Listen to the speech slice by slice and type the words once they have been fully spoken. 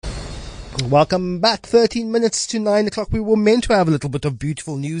Welcome back. 13 minutes to 9 o'clock. We were meant to have a little bit of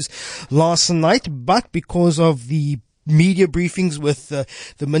beautiful news last night, but because of the media briefings with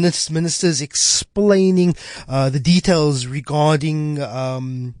the ministers explaining the details regarding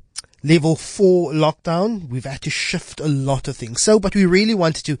level 4 lockdown, we've had to shift a lot of things. But we really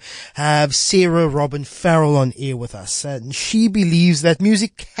wanted to have Sarah Robyn Farrell on air with us, and she believes that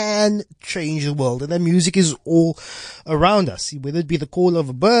music can change the world, and that music is all around us. Whether it be the call of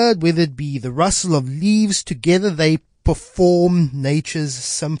a bird, whether it be the rustle of leaves, together they perform nature's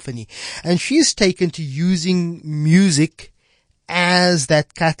symphony. And she's taken to using music as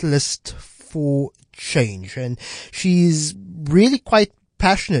that catalyst for change, and she's really quite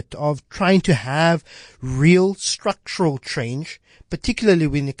passionate of trying to have real structural change, particularly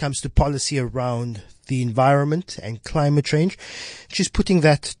when it comes to policy around the environment and climate change. She's putting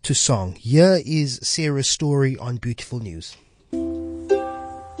that to song. Here is Sarah's story on Beautiful News.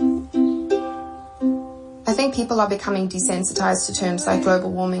 I think people are becoming desensitized to terms like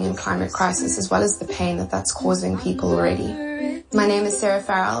global warming and climate crisis, as well as the pain that's causing people already. My name is Sarah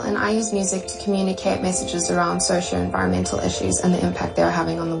Farrell, and I use music to communicate messages around socio-environmental issues and the impact they are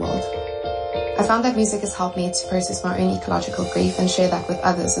having on the world. I found that music has helped me to process my own ecological grief and share that with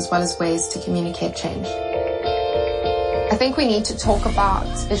others, as well as ways to communicate change. I think we need to talk about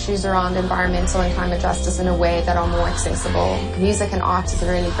issues around environmental and climate justice in a way that are more accessible. Music and art is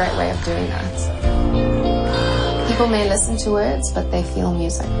a really great way of doing that. People may listen to words, but they feel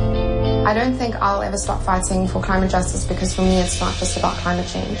music. I don't think I'll ever stop fighting for climate justice, because for me it's not just about climate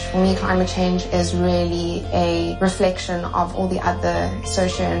change. For me, climate change is really a reflection of all the other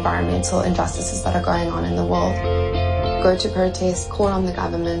socio-environmental injustices that are going on in the world. Go to protest, call on the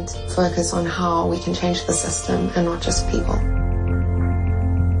government, focus on how we can change the system and not just people.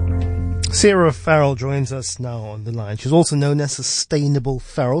 Sarah Farrell joins us now on the line. She's also known as Sustainable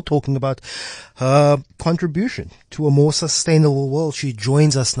Farrell, talking about her contribution to a more sustainable world. She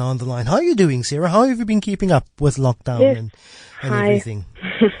joins us now on the line. How are you doing, Sarah? How have you been keeping up with lockdown and everything?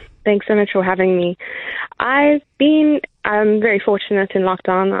 Thanks so much for having me. I've been very fortunate in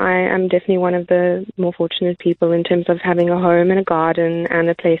lockdown. I am definitely one of the more fortunate people in terms of having a home and a garden and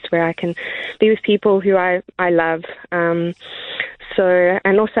a place where I can be with people who I love.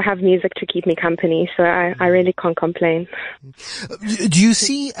 And also have music to keep me company. So I really can't complain. Do you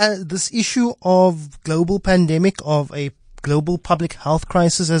see this issue of global pandemic, of a global public health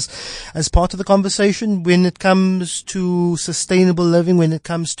crisis as part of the conversation when it comes to sustainable living, when it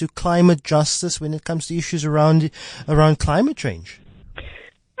comes to climate justice, when it comes to issues around climate change?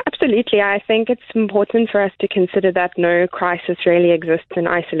 Absolutely. I think it's important for us to consider that no crisis really exists in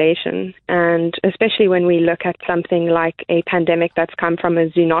isolation. And especially when we look at something like a pandemic that's come from a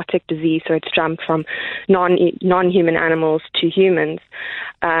zoonotic disease, so it's jumped from non-human animals to humans,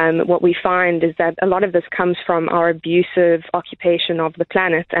 what we find is that a lot of this comes from our abusive occupation of the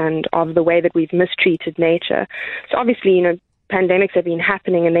planet and of the way that we've mistreated nature. So obviously, pandemics have been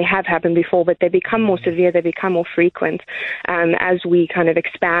happening, and they have happened before, but they become more severe, they become more frequent as we kind of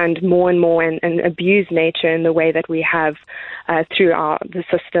expand more and more and abuse nature in the way that we have through the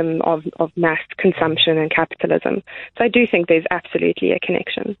system of mass consumption and capitalism. So I do think there's absolutely a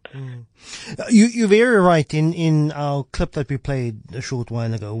connection. You're very right in our clip that we played a short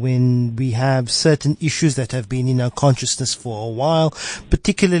while ago, when we have certain issues that have been in our consciousness for a while,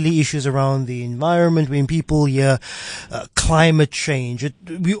 particularly issues around the environment. When people hear climate change,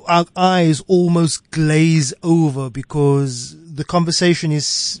 our eyes almost glaze over, because the conversation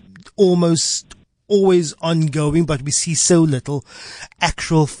is almost always ongoing, but we see so little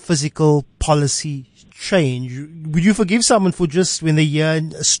actual physical policy change. Would you forgive someone for just, when they hear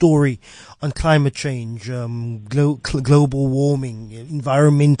a story on climate change, global warming,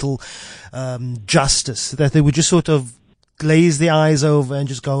 environmental justice, that they would just sort of glaze their eyes over and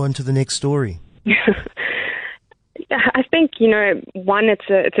just go on to the next story? I think, one,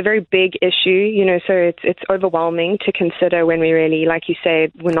 it's a very big issue, so it's overwhelming to consider when we really, like you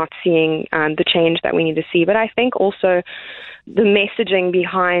say, we're not seeing the change that we need to see. But I think also the messaging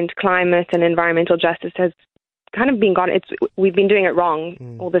behind climate and environmental justice has kind of been we've been doing it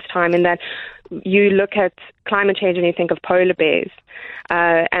wrong all this time, in that you look at climate change and you think of polar bears,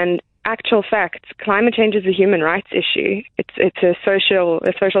 and actual fact, climate change is a human rights issue. It's a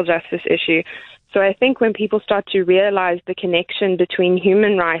social justice issue. So I think when people start to realize the connection between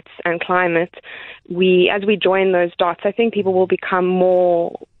human rights and climate, as we join those dots, I think people will become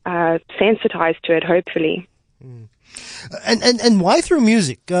more sensitized to it, hopefully. And why through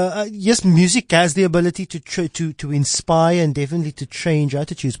music? Yes, music has the ability to inspire and definitely to change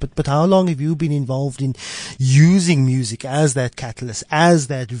attitudes. But how long have you been involved in using music as that catalyst, as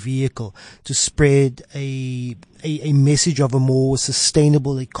that vehicle to spread a message of a more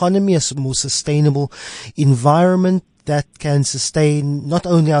sustainable economy, a more sustainable environment that can sustain not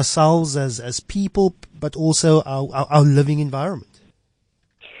only ourselves as people, but also our living environment?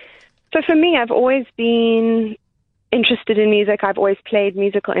 So for me, I've always been interested in music. I've always played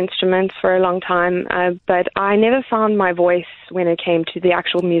musical instruments for a long time, but I never found my voice when it came to the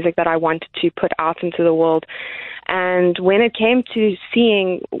actual music that I wanted to put out into the world. And when it came to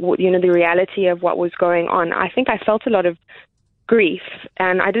seeing, the reality of what was going on, I think I felt a lot of grief,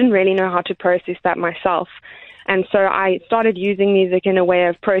 and I didn't really know how to process that myself. And so I started using music in a way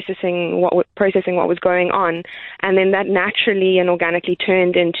of processing what was going on. And then that naturally and organically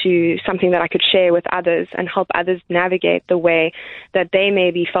turned into something that I could share with others and help others navigate the way that they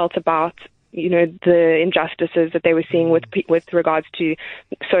maybe felt about, the injustices that they were seeing with regards to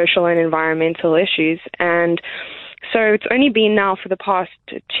social and environmental issues. And so it's only been now for the past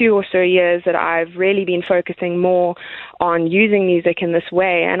 2 or so years that I've really been focusing more on using music in this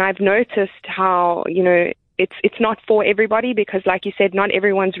way. And I've noticed how, it's not for everybody because, like you said, not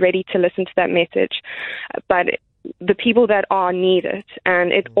everyone's ready to listen to that message. But the people that are need it.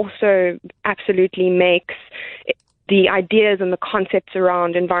 And it also absolutely makes the ideas and the concepts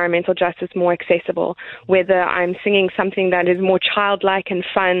around environmental justice more accessible, whether I'm singing something that is more childlike and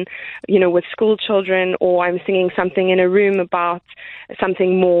fun, with school children, or I'm singing something in a room about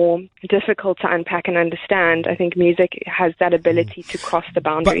something more difficult to unpack and understand. I think music has that ability to cross the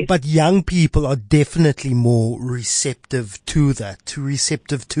boundaries. But young people are definitely more receptive to that,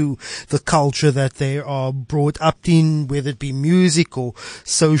 receptive to the culture that they are brought up in, whether it be music or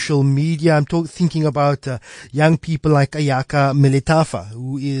social media. I'm thinking about young people like Ayaka Militafa,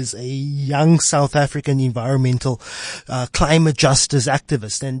 who is a young South African environmental climate justice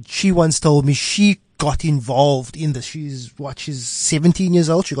activist. And she once told me she got involved in this. She's 17 years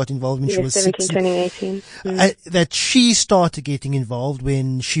old. She got involved when she was 17, 16. turning 18. That she started getting involved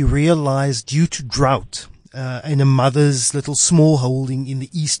when she realized, due to drought in a mother's little small holding in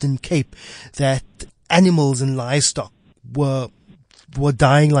the Eastern Cape, that animals and livestock were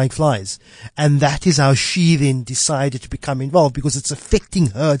dying like flies. And that is how she then decided to become involved, because it's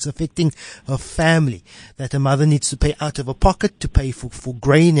affecting her, it's affecting her family, that a mother needs to pay out of her pocket to pay for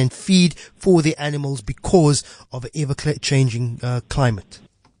grain and feed for the animals because of an ever-changing climate.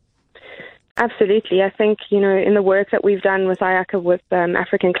 Absolutely. I think, in the work that we've done with Ayaka with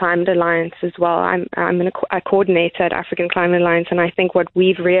African Climate Alliance as well, I coordinate at African Climate Alliance, and I think what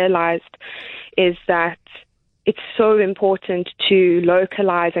we've realized is that it's so important to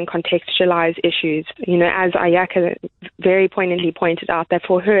localize and contextualize issues. As Ayaka very poignantly pointed out, that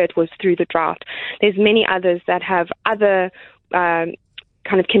for her it was through the drought. There's many others that have other kind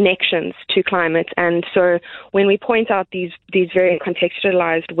of connections to climate, and so when we point out these very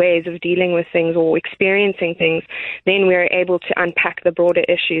contextualized ways of dealing with things or experiencing things, then we're able to unpack the broader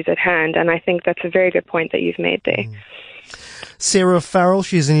issues at hand. And I think that's a very good point that you've made there. Sarah Farrell,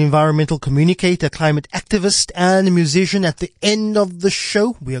 she's an environmental communicator, climate activist, and a musician. At the end of the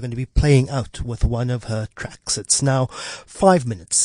show, we are going to be playing out with one of her tracks. It's now 5 minutes